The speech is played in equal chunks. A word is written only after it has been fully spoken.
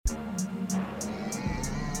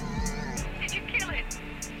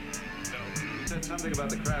something about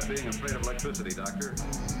the crab being afraid of electricity, Doctor.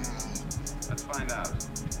 Let's find out.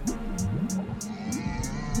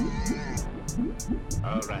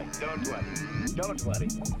 All right, don't worry. Don't worry.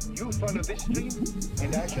 You follow this stream,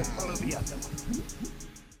 and I shall follow the other.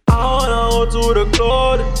 I wanna go to the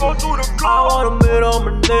club. I wanna meet all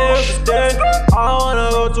my niggas there. I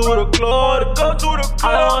wanna go to the club.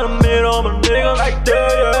 I wanna meet all my niggas like that.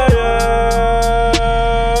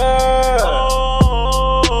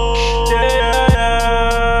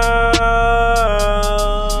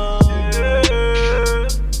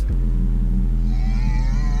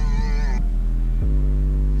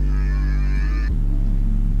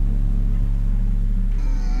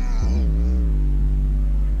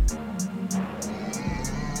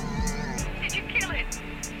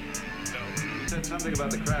 Said something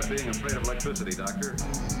about the crab being afraid of electricity, Doctor.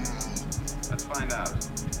 Let's find out.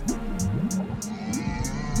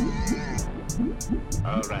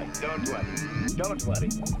 All right, don't worry. Don't worry.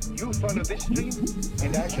 You follow this stream,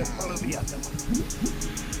 and I shall follow the other.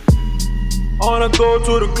 I wanna go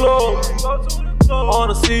to the club. I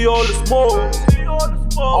wanna see all the smoke.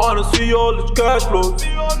 I wanna see all the cash flows.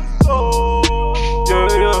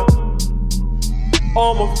 Yeah.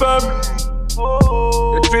 All my family,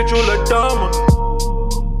 they treat you like diamond.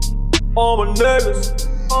 All my niggas,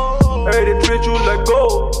 hey, they treat you like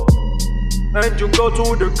gold. And you go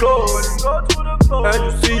to the club, and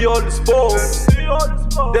you see all this smoke.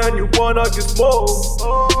 Then you wanna get smoked.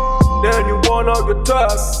 Then you wanna get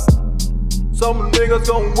tapped. Some niggas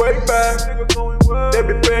gon' way back. They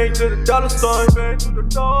be paying to the dollar sign.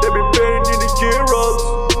 They be paying in the euros.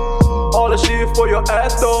 All the shit for your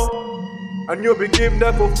ass though. And you'll be giving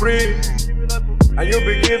that for free. And you'll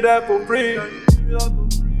be giving that for free.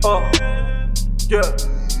 Yeah.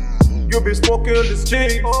 You'll be smoking on this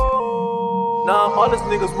cheek. Now all these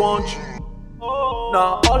niggas want you.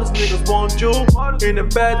 Now all these niggas want you. In the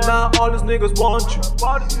bed now all these niggas want you.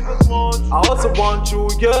 I also want you,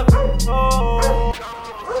 yeah.